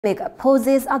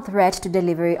Poses a threat to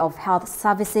delivery of health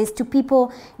services to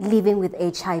people living with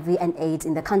HIV and AIDS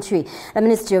in the country. The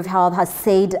Ministry of Health has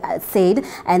said,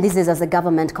 and this is as the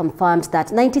government confirmed, that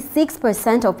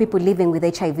 96% of people living with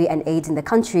HIV and AIDS in the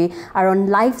country are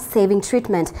on life-saving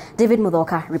treatment. David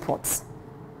Muthoka reports.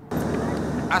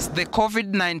 As the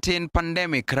COVID-19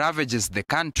 pandemic ravages the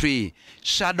country,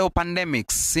 shadow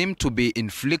pandemics seem to be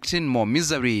inflicting more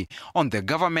misery on the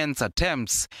government's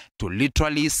attempts to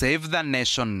literally save the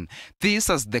nation. This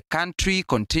as the country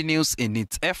continues in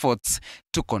its efforts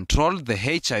to control the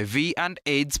HIV and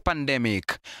AIDS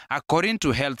pandemic. According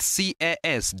to Health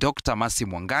CAS Dr. Mercy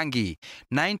Mwangangi,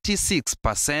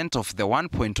 96% of the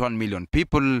 1.1 million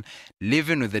people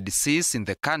living with the disease in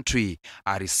the country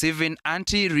are receiving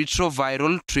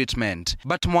antiretroviral treatment.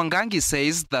 But Mwangangi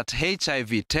says that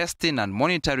HIV testing and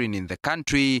monitoring in the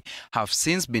country have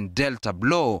since been dealt a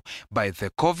blow by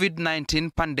the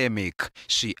COVID-19 pandemic.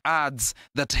 She adds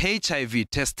that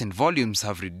HIV testing volumes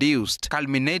have reduced,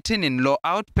 culminating in low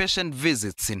outpatient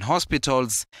visits in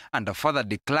hospitals and a further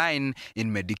decline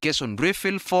in medication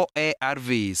refill for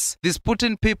ARVs. This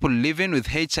putting people living with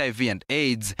HIV and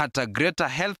AIDS at a greater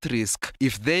health risk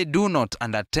if they do not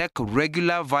undertake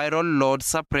regular viral load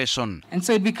suppression. And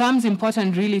so it becomes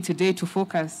important really today to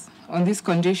focus on this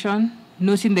condition,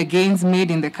 noting the gains made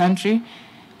in the country,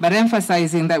 but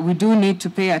emphasizing that we do need to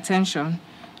pay attention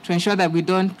to ensure that we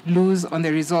don't lose on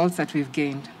the results that we've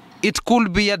gained. It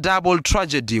could be a double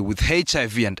tragedy with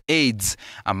HIV and AIDS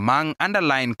among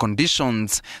underlying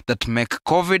conditions that make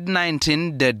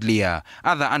COVID-19 deadlier.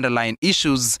 Other underlying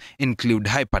issues include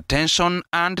hypertension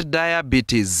and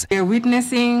diabetes. We are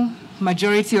witnessing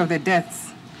majority of the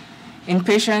deaths in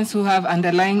patients who have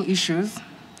underlying issues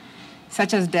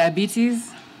such as diabetes,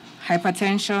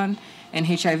 hypertension, and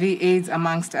HIV/AIDS,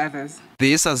 amongst others.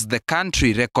 This as the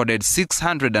country recorded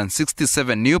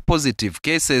 667 new positive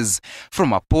cases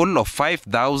from a pool of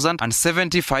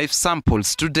 5,075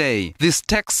 samples today. This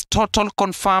takes total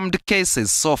confirmed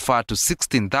cases so far to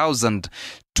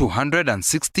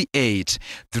 16,268.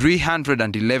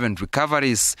 311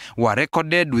 recoveries were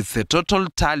recorded, with the total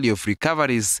tally of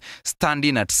recoveries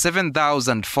standing at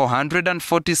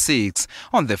 7,446.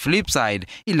 On the flip side,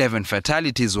 11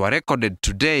 fatalities were recorded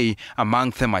today, among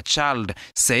them a child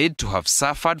said to have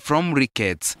suffered from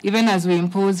rickets. Even as we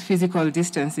impose physical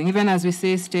distancing, even as we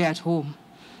say stay at home,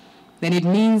 then it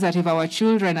means that if our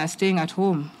children are staying at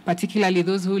home, particularly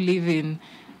those who live in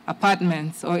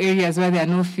apartments or areas where there are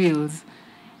no fields,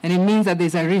 and it means that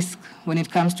there's a risk when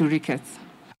it comes to rickets.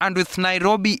 And with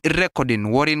Nairobi recording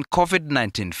worrying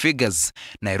COVID-19 figures,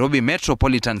 Nairobi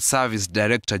Metropolitan Service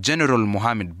Director General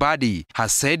Mohamed Badi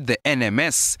has said the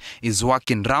NMS is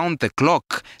working round the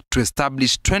clock to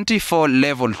establish 24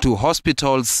 level 2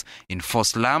 hospitals in 4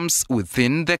 slums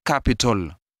within the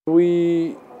capital.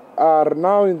 We are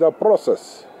now in the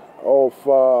process of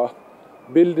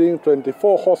building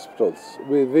 24 hospitals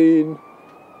within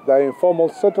the informal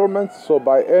settlements, so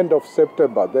by end of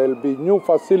September there will be new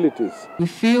facilities. We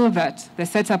feel that the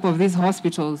setup of these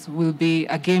hospitals will be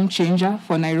a game changer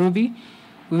for Nairobi.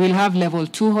 We will have level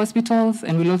 2 hospitals,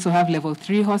 and we'll also have level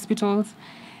 3 hospitals,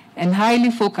 and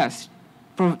highly focused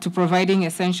to providing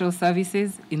essential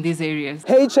services in these areas.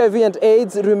 HIV and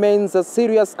AIDS remains a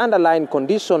serious underlying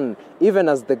condition, even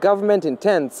as the government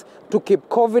intends to keep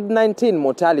COVID-19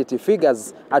 mortality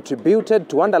figures attributed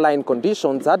to underlying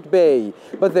conditions at bay.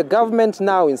 But the government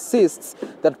now insists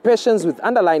that patients with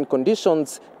underlying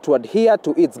conditions to adhere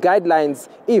to its guidelines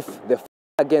if the fight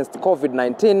against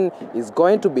COVID-19 is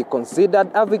going to be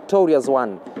considered a victorious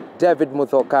one. David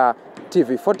Muthoka,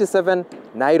 TV47,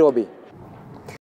 Nairobi.